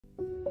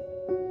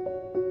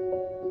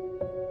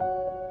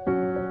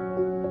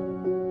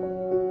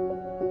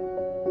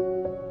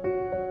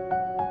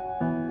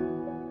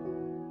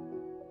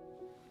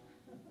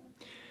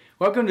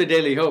Welcome to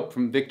Daily Hope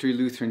from Victory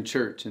Lutheran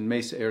Church in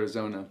Mesa,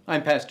 Arizona.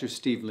 I'm Pastor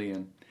Steve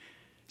Lien.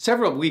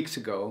 Several weeks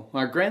ago,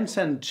 our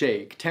grandson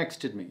Jake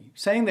texted me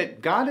saying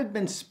that God had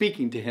been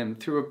speaking to him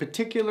through a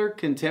particular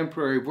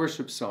contemporary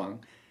worship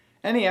song,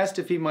 and he asked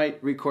if he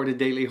might record a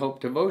Daily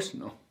Hope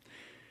devotional.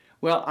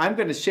 Well, I'm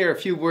going to share a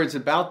few words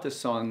about the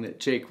song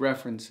that Jake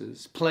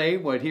references, play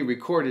what he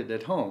recorded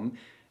at home,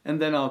 and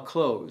then I'll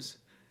close.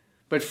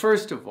 But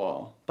first of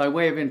all, by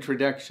way of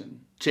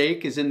introduction,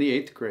 Jake is in the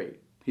 8th grade.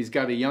 He's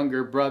got a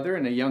younger brother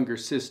and a younger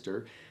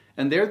sister,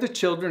 and they're the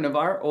children of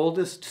our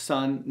oldest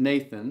son,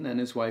 Nathan, and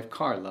his wife,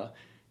 Carla,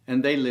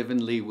 and they live in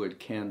Leawood,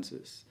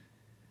 Kansas.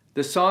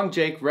 The song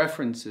Jake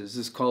references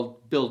is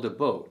called Build a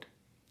Boat.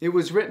 It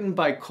was written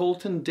by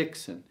Colton,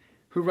 Dixon,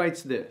 who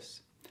writes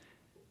this: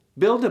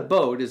 Build a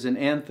boat is an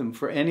anthem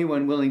for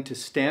anyone willing to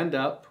stand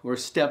up or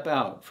step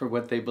out for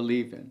what they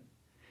believe in.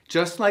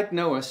 Just like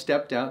Noah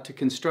stepped out to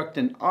construct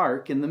an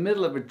ark in the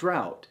middle of a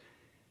drought,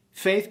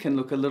 faith can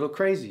look a little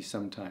crazy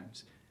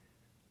sometimes.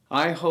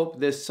 I hope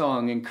this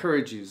song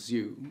encourages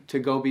you to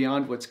go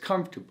beyond what's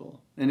comfortable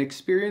and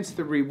experience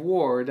the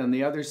reward on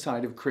the other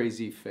side of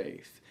crazy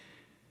faith.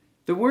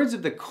 The words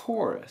of the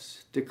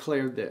chorus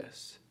declare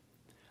this: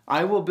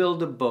 I will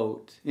build a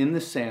boat in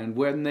the sand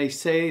when they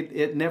say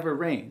it never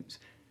rains.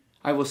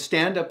 I will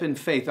stand up in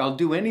faith. I'll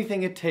do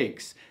anything it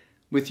takes.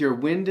 With your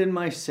wind in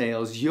my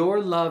sails,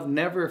 your love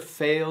never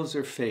fails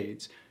or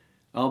fades.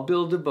 I'll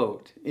build a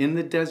boat in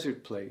the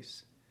desert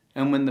place.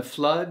 And when the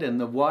flood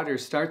and the water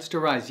starts to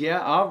rise, yeah,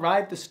 I'll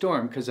ride the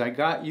storm because I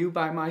got you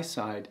by my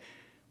side.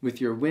 With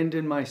your wind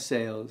in my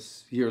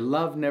sails, your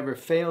love never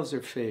fails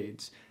or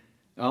fades.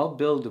 I'll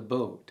build a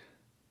boat,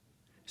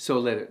 so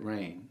let it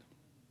rain.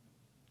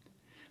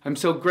 I'm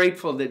so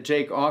grateful that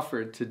Jake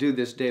offered to do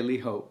this Daily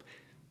Hope.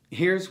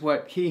 Here's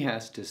what he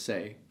has to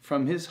say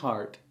from his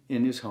heart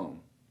in his home.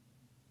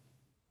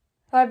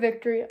 Hi,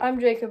 Victory. I'm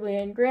Jacob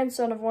Lien,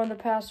 grandson of one of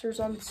the pastors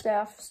on the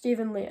staff,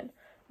 Stephen Lien.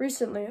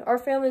 Recently, our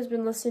family has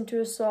been listening to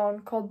a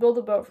song called Build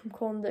a Boat from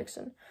Colton,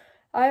 Dixon.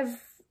 I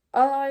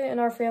and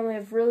our family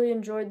have really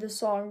enjoyed this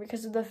song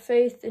because of the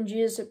faith in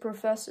Jesus it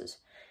professes.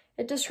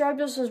 It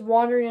describes us as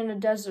wandering in a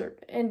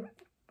desert and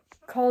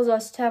calls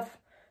us to have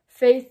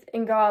faith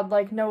in God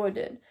like Noah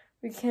did.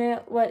 We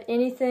can't let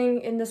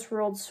anything in this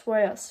world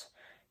sway us.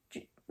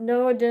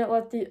 Noah didn't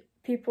let the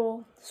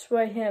people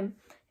sway him,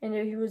 and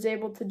he was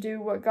able to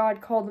do what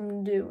God called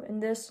him to do,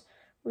 and this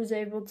was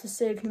able to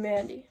save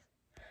humanity.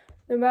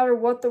 No matter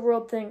what the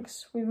world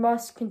thinks, we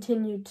must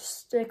continue to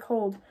stick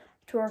hold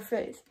to our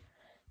faith.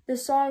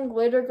 This song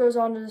later goes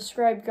on to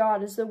describe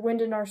God as the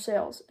wind in our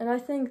sails, and I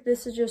think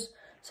this is just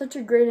such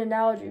a great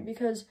analogy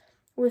because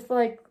with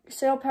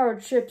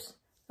sail-powered ships,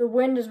 the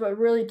wind is what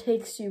really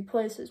takes you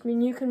places. I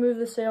mean, you can move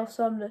the sail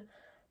some to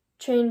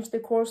change the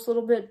course a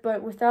little bit,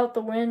 but without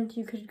the wind,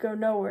 you could go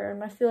nowhere,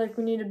 and I feel like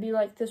we need to be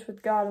like this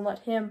with God and let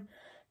Him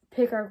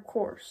pick our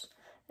course.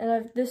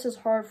 And this is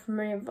hard for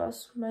many of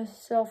us,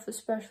 myself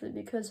especially,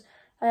 because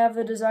I have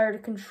the desire to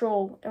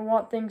control and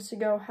want things to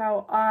go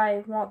how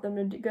I want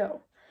them to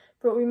go.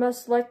 But we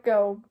must let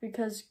go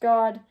because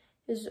God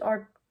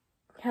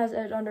has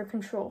it under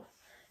control.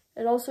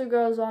 It also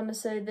goes on to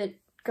say that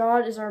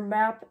God is our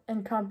map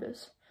and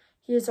compass.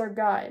 He is our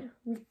guide.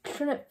 We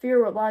shouldn't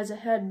fear what lies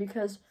ahead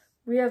because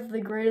we have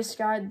the greatest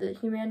guide that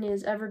humanity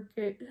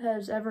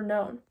has ever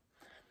known.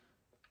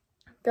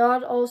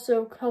 God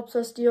also helps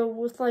us deal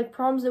with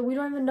problems that we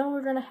don't even know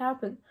are going to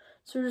happen.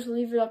 So just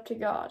leave it up to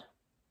God.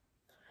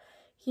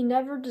 He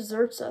never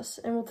deserts us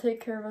and will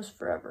take care of us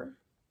forever.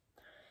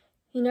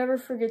 He never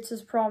forgets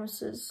His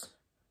promises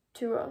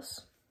to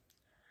us.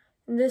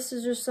 And this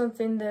is just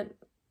something that,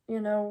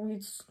 we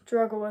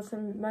struggle with,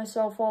 and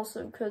myself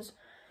also, because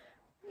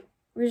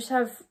we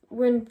just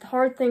when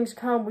hard things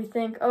come, we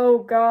think, oh,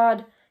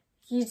 God,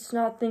 He's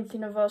not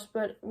thinking of us,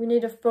 but we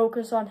need to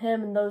focus on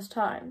Him in those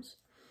times.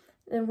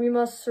 And we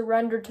must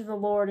surrender to the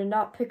Lord and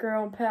not pick our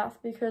own path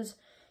because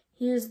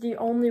He is the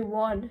only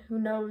one who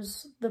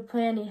knows the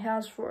plan He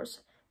has for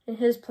us. And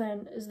His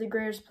plan is the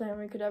greatest plan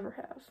we could ever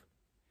have.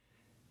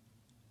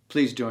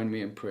 Please join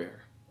me in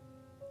prayer.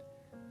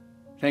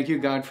 Thank you,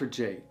 God, for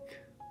Jake,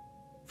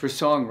 for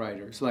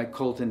songwriters like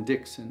Colton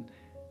Dixon,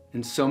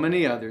 and so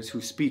many others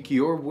who speak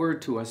your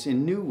word to us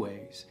in new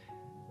ways.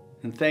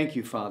 And thank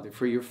you, Father,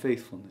 for your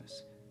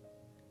faithfulness.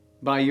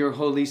 By your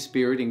Holy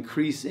Spirit,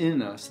 increase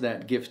in us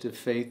that gift of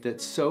faith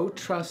that so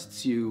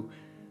trusts you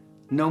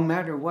no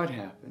matter what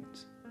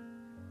happens.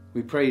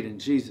 We pray it in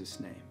Jesus'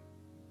 name.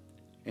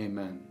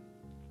 Amen.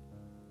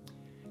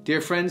 Dear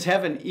friends,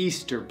 have an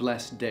Easter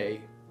blessed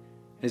day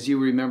as you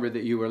remember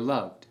that you are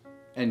loved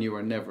and you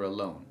are never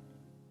alone.